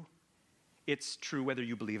true, it's true whether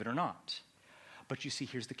you believe it or not. But you see,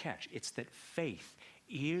 here's the catch. It's that faith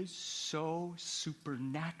is so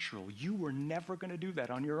supernatural. You were never going to do that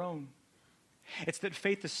on your own. It's that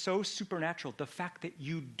faith is so supernatural. The fact that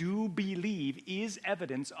you do believe is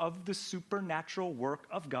evidence of the supernatural work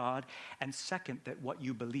of God. And second, that what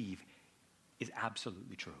you believe is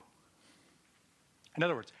absolutely true. In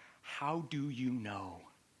other words, how do you know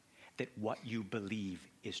that what you believe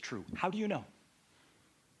is true? How do you know?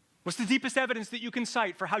 What's the deepest evidence that you can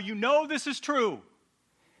cite for how you know this is true?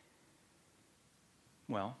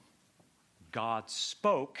 Well, God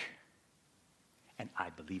spoke, and I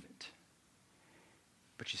believe it.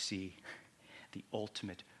 But you see, the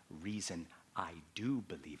ultimate reason I do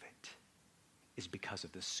believe it is because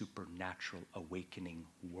of the supernatural awakening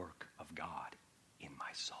work of God in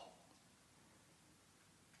my soul.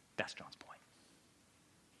 That's John's point.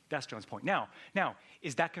 That's John's point. Now,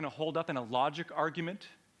 is that going to hold up in a logic argument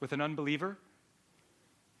with an unbeliever?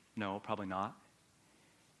 No, probably not.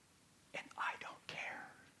 And I don't care.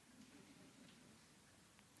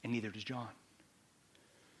 And neither does John.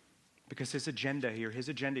 Because his agenda here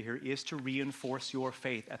is to reinforce your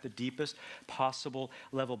faith at the deepest possible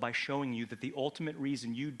level by showing you that the ultimate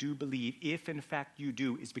reason you do believe, if in fact you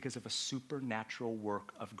do, is because of a supernatural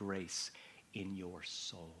work of grace in your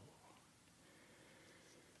soul.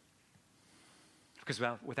 Because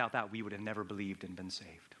without that, we would have never believed and been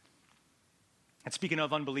saved. And speaking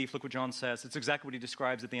of unbelief, look what John says. It's exactly what he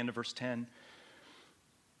describes at the end of verse 10.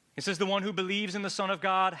 It says the one who believes in the Son of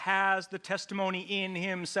God has the testimony in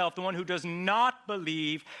himself. The one who does not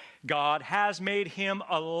believe God has made him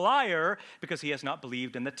a liar because he has not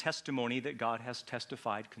believed in the testimony that God has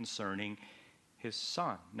testified concerning his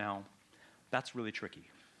Son. Now, that's really tricky.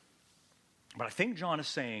 But I think John is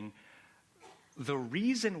saying the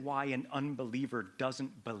reason why an unbeliever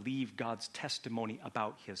doesn't believe God's testimony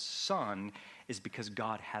about his Son is because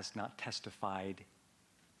God has not testified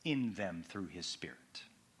in them through his Spirit.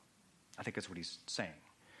 I think that's what he's saying.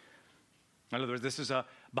 In other words, this is a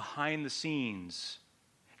behind-the-scenes,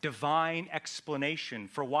 divine explanation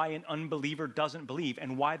for why an unbeliever doesn't believe,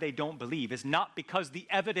 and why they don't believe is not because the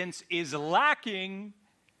evidence is lacking,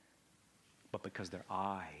 but because their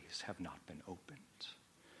eyes have not been opened.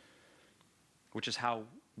 Which is how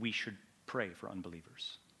we should pray for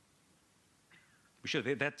unbelievers. We should,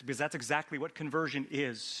 because that's exactly what conversion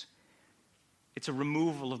is. It's a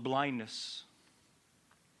removal of blindness.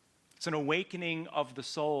 It's an awakening of the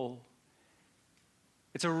soul.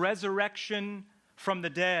 It's a resurrection from the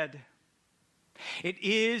dead. It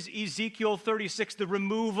is, Ezekiel 36, the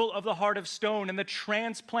removal of the heart of stone and the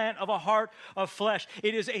transplant of a heart of flesh.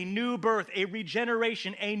 It is a new birth, a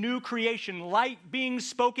regeneration, a new creation, light being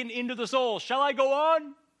spoken into the soul. Shall I go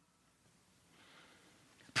on?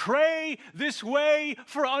 Pray this way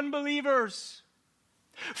for unbelievers,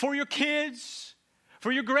 for your kids,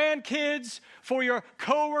 for your grandkids, for your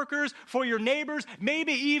coworkers, for your neighbors,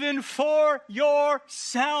 maybe even for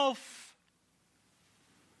yourself.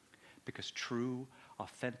 Because true,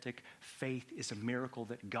 authentic faith is a miracle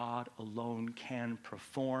that God alone can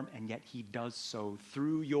perform, and yet he does so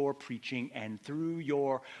through your preaching and through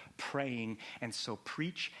your praying. And so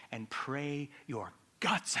preach and pray your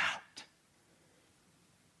guts out,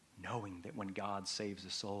 knowing that when God saves a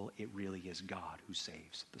soul, it really is God who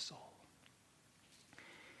saves the soul.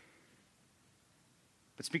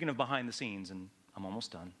 But speaking of behind the scenes, and I'm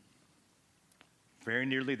almost done, very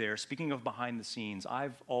nearly there. Speaking of behind the scenes,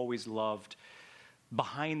 I've always loved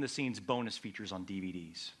behind the scenes bonus features on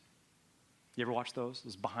DVDs. You ever watch those?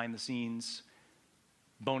 Those behind the scenes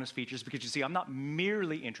bonus features? Because you see, I'm not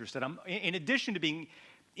merely interested. In addition to being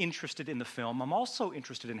interested in the film, I'm also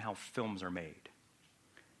interested in how films are made,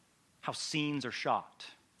 how scenes are shot,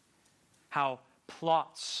 how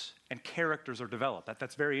plots and characters are developed.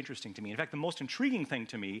 That's very interesting to me. In fact, the most intriguing thing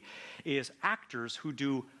to me is actors who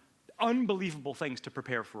do unbelievable things to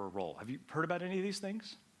prepare for a role. Have you heard about any of these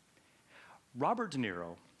things? Robert De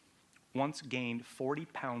Niro once gained 40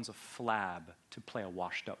 pounds of flab to play a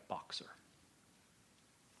washed-up boxer.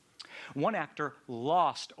 One actor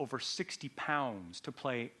lost over 60 pounds to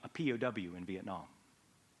play a POW in Vietnam.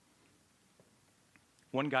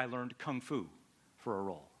 One guy learned Kung Fu for a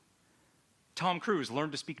role. Tom Cruise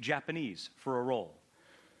learned to speak Japanese for a role.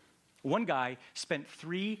 One guy spent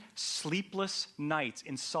 3 sleepless nights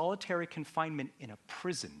in solitary confinement in a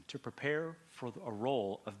prison to prepare for a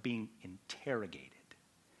role of being interrogated.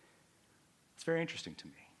 It's very interesting to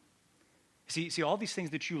me. See, all these things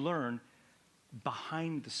that you learn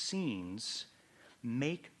behind the scenes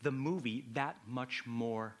make the movie that much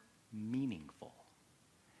more meaningful.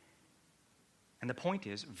 And the point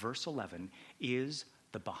is, verse 11 is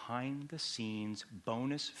the behind-the-scenes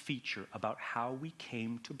bonus feature about how we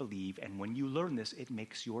came to believe, and when you learn this, it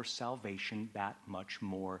makes your salvation that much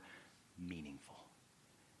more meaningful.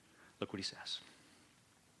 Look what he says.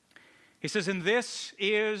 He says, "And this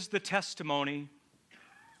is the testimony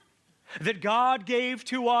that God gave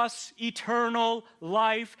to us eternal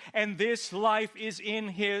life, and this life is in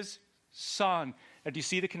his Son." Now, do you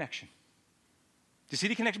see the connection? Do you see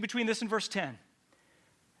the connection between this and verse 10?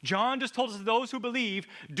 John just told us that those who believe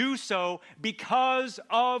do so because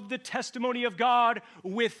of the testimony of God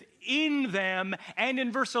within them. And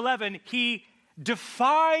in verse 11, he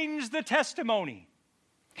defines the testimony.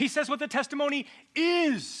 He says what the testimony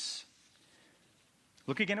is.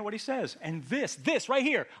 Look again at what he says. And this right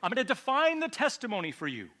here, I'm going to define the testimony for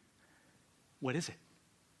you. What is it?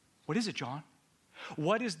 What is it, John?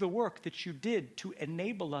 What is the work that you did to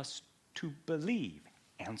enable us to believe?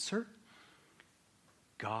 Answer: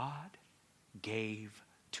 God gave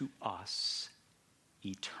to us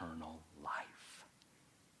eternal life,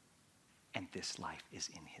 and this life is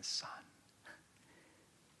in his Son.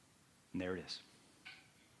 And there it is.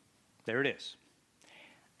 There it is.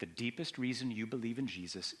 The deepest reason you believe in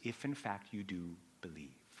Jesus, if in fact you do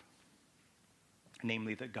believe,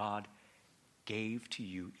 namely that God gave to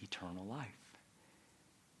you eternal life.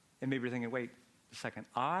 And maybe you're thinking, wait a second,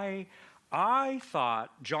 I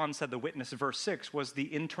thought John said the witness of verse 6 was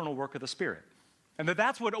the internal work of the Spirit, and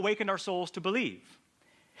that's what awakened our souls to believe.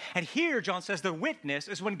 And here John says the witness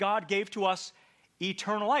is when God gave to us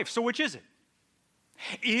eternal life. So which is it?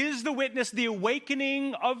 Is the witness the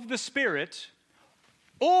awakening of the Spirit,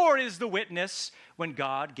 or is the witness when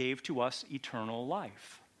God gave to us eternal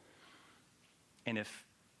life? And if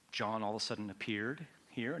John all of a sudden appeared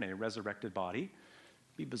here in a resurrected body,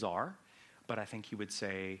 it'd be bizarre, but I think he would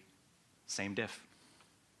say, same diff.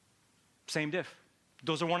 Same diff.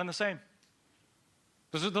 Those are one and the same.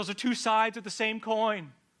 Those are two sides of the same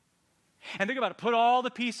coin. And think about it. Put all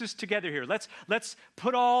the pieces together here. Let's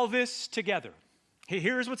put all this together.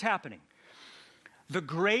 Here's what's happening. The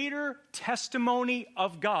greater testimony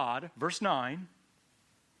of God, verse 9,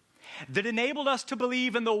 that enabled us to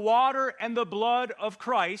believe in the water and the blood of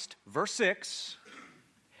Christ, verse 6,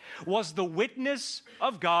 was the witness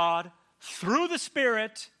of God through the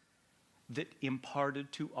Spirit that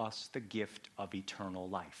imparted to us the gift of eternal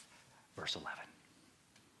life, verse 11.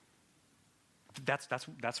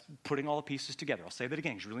 That's putting all the pieces together. I'll say that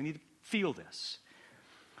again because you really need to feel this.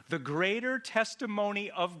 The greater testimony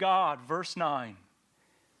of God, verse 9,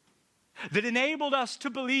 that enabled us to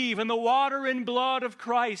believe in the water and blood of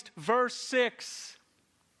Christ, verse 6,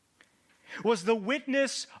 was the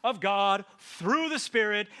witness of God through the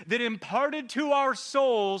Spirit that imparted to our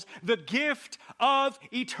souls the gift of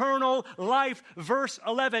eternal life, verse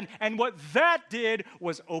 11. And what that did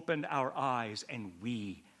was opened our eyes and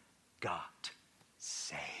we got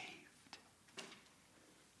saved.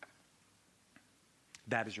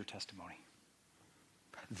 That is your testimony.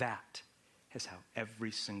 That is how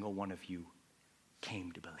every single one of you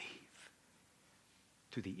came to believe,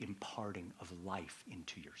 through the imparting of life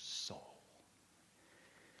into your soul.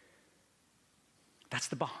 That's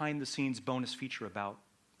the behind-the-scenes bonus feature about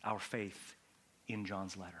our faith in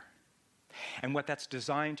John's letter. And what that's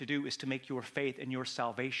designed to do is to make your faith and your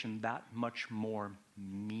salvation that much more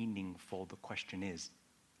meaningful. The question is,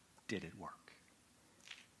 did it work?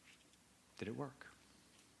 Did it work?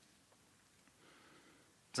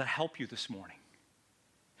 Does that help you this morning?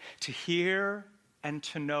 To hear and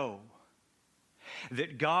to know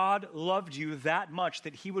that God loved you that much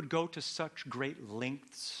that he would go to such great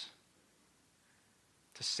lengths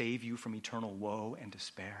to save you from eternal woe and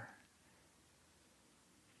despair?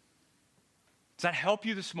 Does that help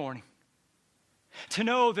you this morning? To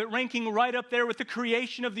know that ranking right up there with the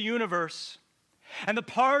creation of the universe and the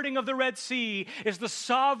parting of the Red Sea is the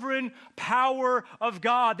sovereign power of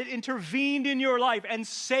God that intervened in your life and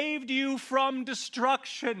saved you from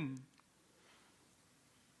destruction.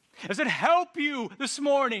 Does it help you this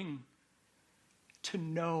morning to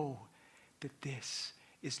know that this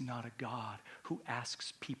is not a God who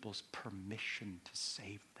asks people's permission to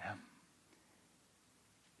save them,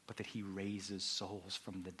 but that he raises souls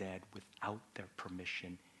from the dead without their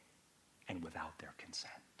permission and without their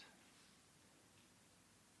consent?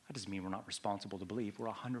 That doesn't mean we're not responsible to believe. We're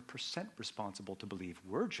 100% responsible to believe.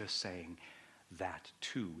 We're just saying that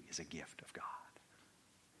too is a gift of God.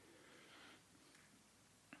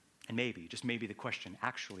 And maybe, just maybe, the question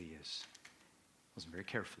actually is, listen very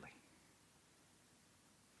carefully,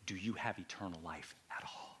 do you have eternal life at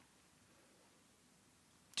all?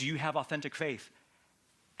 Do you have authentic faith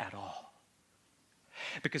at all?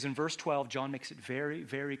 Because in verse 12, John makes it very,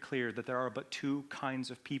 very clear that there are but two kinds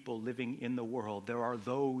of people living in the world. There are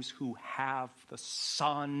those who have the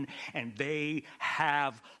Son, and they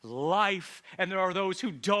have life. And there are those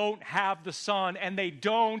who don't have the Son, and they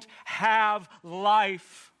don't have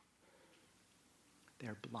life.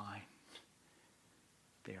 They're blind.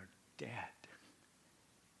 They are dead.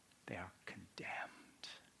 They are condemned.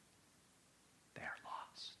 They are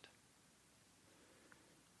lost.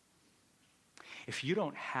 If you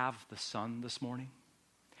don't have the Son this morning,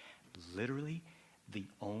 literally the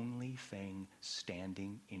only thing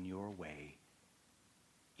standing in your way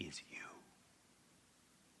is you.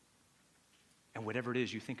 And whatever it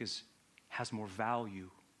is you think has more value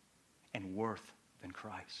and worth than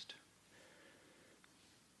Christ.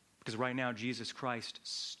 Because right now, Jesus Christ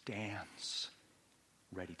stands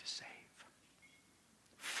ready to save.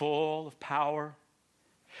 Full of power,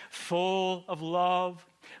 full of love,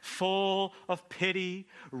 full of pity,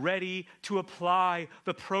 ready to apply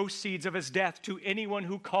the proceeds of his death to anyone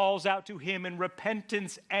who calls out to him in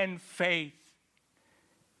repentance and faith.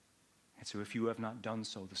 And so if you have not done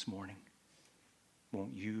so this morning,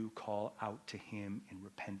 won't you call out to him in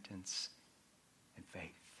repentance and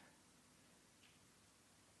faith?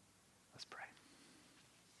 Let's pray.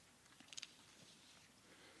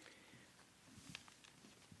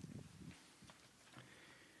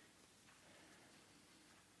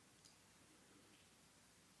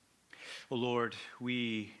 Oh Lord,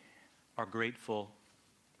 we are grateful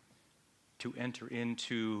to enter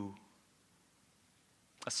into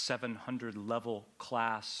a 700 level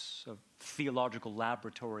class, a theological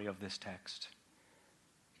laboratory of this text.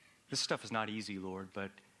 This stuff is not easy, Lord,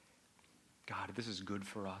 but God, this is good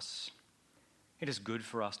for us. It is good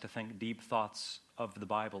for us to think deep thoughts of the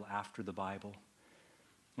Bible after the Bible.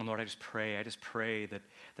 And Lord, I just pray that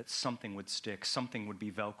something would stick, something would be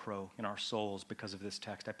Velcro in our souls because of this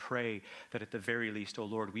text. I pray that at the very least, oh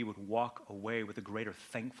Lord, we would walk away with a greater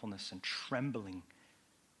thankfulness and trembling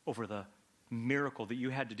over the miracle that you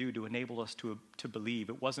had to do to enable us to believe.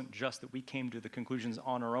 It wasn't just that we came to the conclusions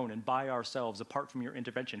on our own and by ourselves, apart from your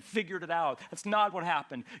intervention, figured it out. That's not what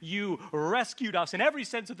happened. You rescued us in every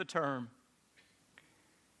sense of the term.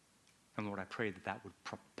 And Lord, I pray that would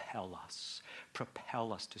propel us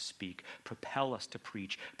to speak, propel us to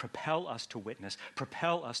preach, propel us to witness,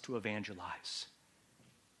 propel us to evangelize,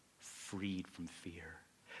 freed from fear,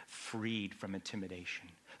 freed from intimidation,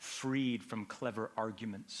 freed from clever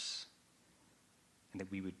arguments, and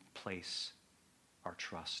that we would place our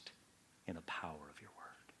trust in the power of your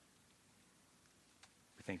word.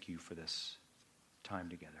 We thank you for this time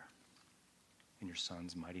together. In your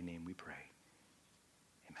Son's mighty name we pray.